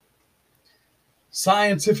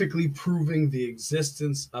scientifically proving the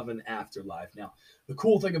existence of an afterlife. Now, the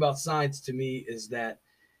cool thing about science to me is that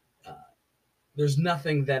uh, there's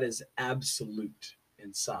nothing that is absolute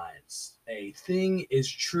in science. A thing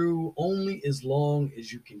is true only as long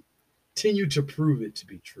as you continue to prove it to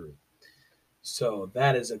be true. So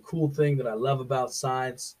that is a cool thing that I love about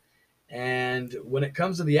science. And when it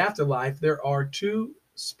comes to the afterlife, there are two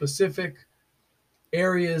specific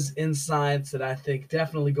areas in science that I think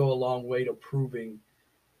definitely go a long way to proving,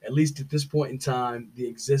 at least at this point in time, the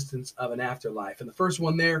existence of an afterlife. And the first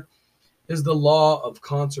one there is the law of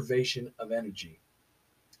conservation of energy,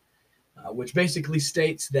 which basically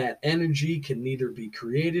states that energy can neither be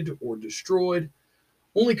created or destroyed,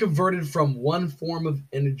 only converted from one form of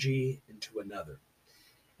energy into another.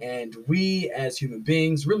 And we as human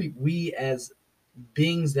beings, really, we as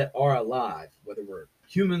beings that are alive, whether we're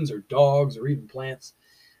humans or dogs or even plants,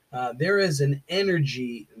 there is an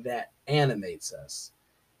energy that animates us.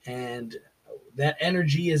 And that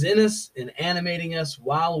energy is in us and animating us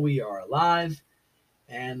while we are alive.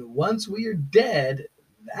 And once we are dead,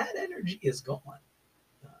 that energy is gone.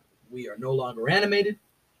 Uh, we are no longer animated.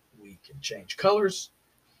 We can change colors.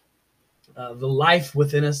 The life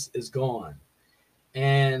within us is gone.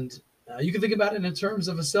 And you can think about it in terms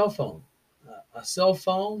of a cell phone. A cell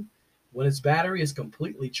phone, when its battery is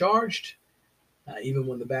completely charged, even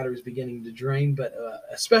when the battery is beginning to drain, but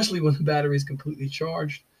especially when the battery is completely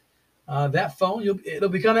charged, that phone, it'll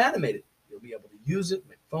become animated. You'll be able to use it,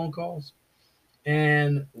 make phone calls.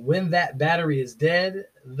 And when that battery is dead,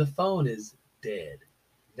 the phone is dead.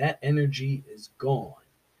 That energy is gone.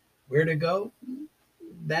 Where to go?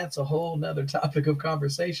 That's a whole nother topic of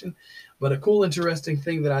conversation. But a cool, interesting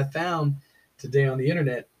thing that I found today on the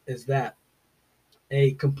internet is that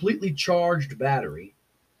a completely charged battery,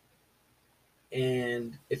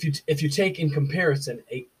 and if you take in comparison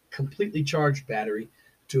a completely charged battery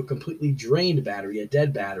to a completely drained battery, a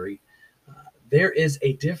dead battery, there is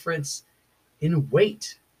a difference in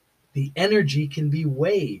weight. The energy can be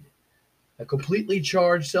weighed. A completely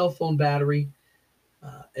charged cell phone battery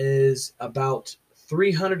is about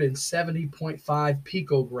 370.5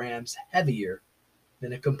 picograms heavier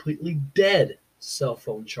than a completely dead cell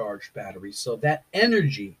phone charged battery. So that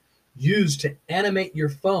energy used to animate your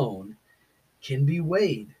phone can be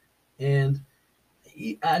weighed. And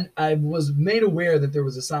I was made aware that there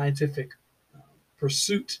was a scientific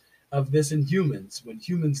pursuit of this in humans. When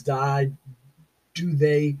humans die, do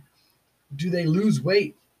they lose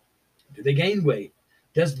weight? Do they gain weight?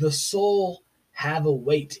 Does the soul have a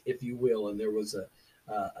weight, if you will? And there was a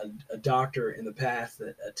doctor in the past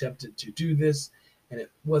that attempted to do this, and it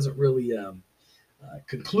wasn't really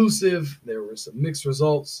conclusive. There were some mixed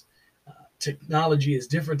results. Technology is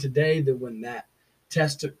different today than when that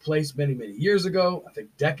test took place many, many years ago. I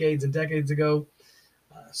think decades and decades ago.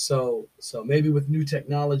 So maybe with new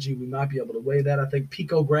technology, we might be able to weigh that. I think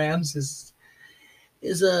picograms is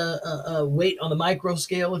a weight on the micro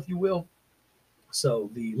scale, if you will. So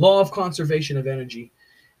the law of conservation of energy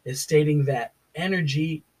is stating that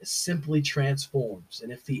energy simply transforms.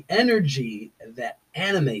 And if the energy that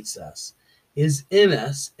animates us is in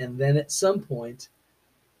us and then at some point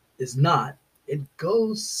is not, it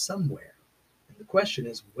goes somewhere. And the question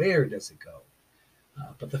is, where does it go?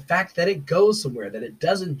 But the fact that it goes somewhere, that it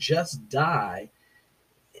doesn't just die,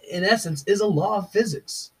 in essence, is a law of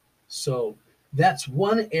physics. So that's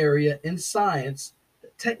one area in science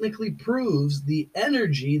that technically proves the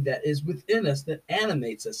energy that is within us that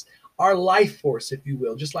animates us. Our life force, if you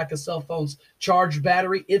will, just like a cell phone's charged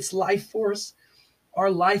battery, its life force, our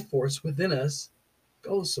life force within us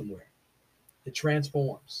goes somewhere. It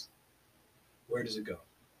transforms. Where does it go?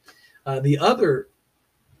 The other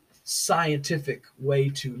scientific way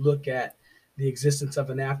to look at the existence of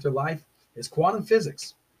an afterlife is quantum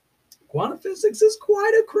physics. Quantum physics is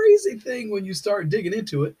quite a crazy thing when you start digging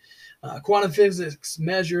into it. Quantum physics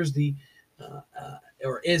measures the,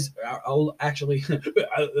 or is actually,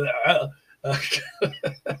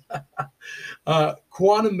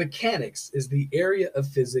 quantum mechanics is the area of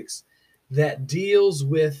physics that deals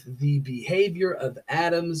with the behavior of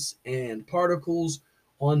atoms and particles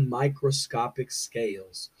on microscopic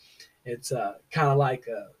scales. It's kind of like,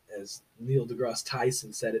 as Neil deGrasse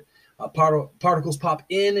Tyson said it, particles pop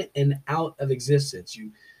in and out of existence.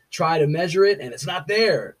 You try to measure it, and it's not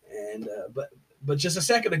there. And but just a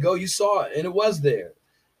second ago, you saw it, and it was there.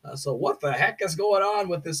 So what the heck is going on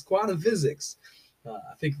with this quantum physics?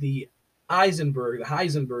 I think the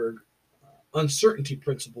Heisenberg uncertainty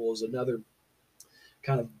principle is another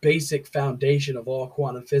kind of basic foundation of all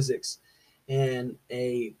quantum physics, and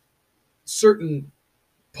a certain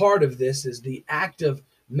part of this is the act of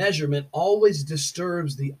measurement always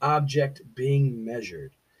disturbs the object being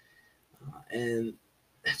measured. And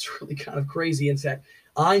that's really kind of crazy. In fact,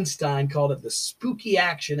 Einstein called it the spooky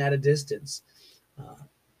action at a distance, uh,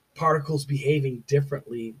 particles behaving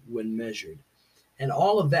differently when measured. And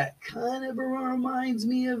all of that kind of reminds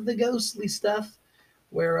me of the ghostly stuff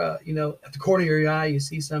where, at the corner of your eye, you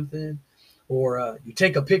see something, or you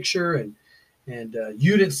take a picture and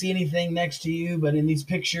you didn't see anything next to you, but in these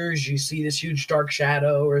pictures, you see this huge dark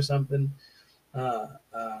shadow or something.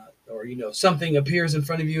 Or something appears in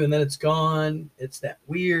front of you and then it's gone. It's that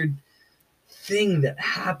weird thing that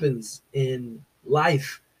happens in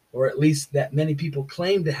life, or at least that many people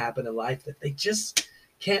claim to happen in life, that they just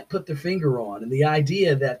can't put their finger on. And the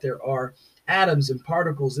idea that there are atoms and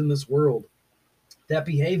particles in this world that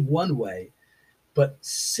behave one way, but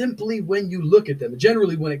simply when you look at them,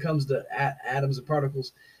 generally when it comes to atoms and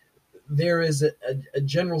particles, there is a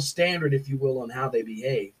general standard, if you will, on how they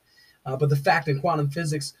behave. But the fact in quantum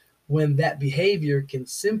physics, when that behavior can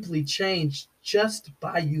simply change just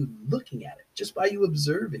by you looking at it, just by you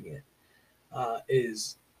observing it,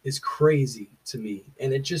 is crazy to me.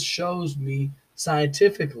 And it just shows me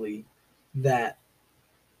scientifically that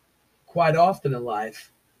quite often in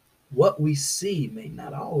life, what we see may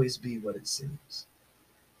not always be what it seems.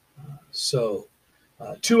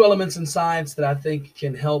 Two elements in science that I think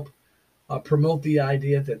can help promote the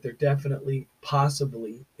idea that there definitely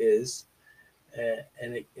possibly is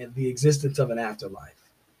and the existence of an afterlife.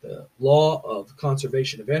 The law of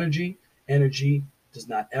conservation of energy. Energy does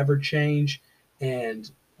not ever change and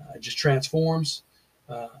it just transforms.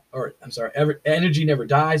 Energy never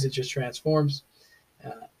dies, it just transforms.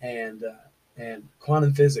 And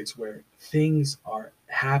quantum physics, where things are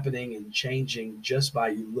happening and changing just by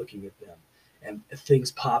you looking at them, and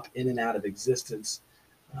things pop in and out of existence.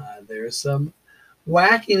 There's some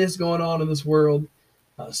wackiness going on in this world,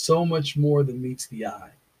 so much more than meets the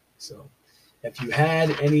eye. So, if you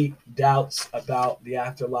had any doubts about the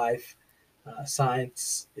afterlife,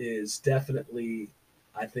 science is definitely,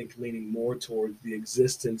 I think, leaning more towards the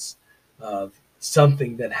existence of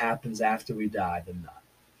something that happens after we die than not.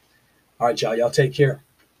 All right, y'all. Y'all take care.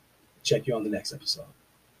 Check you on the next episode.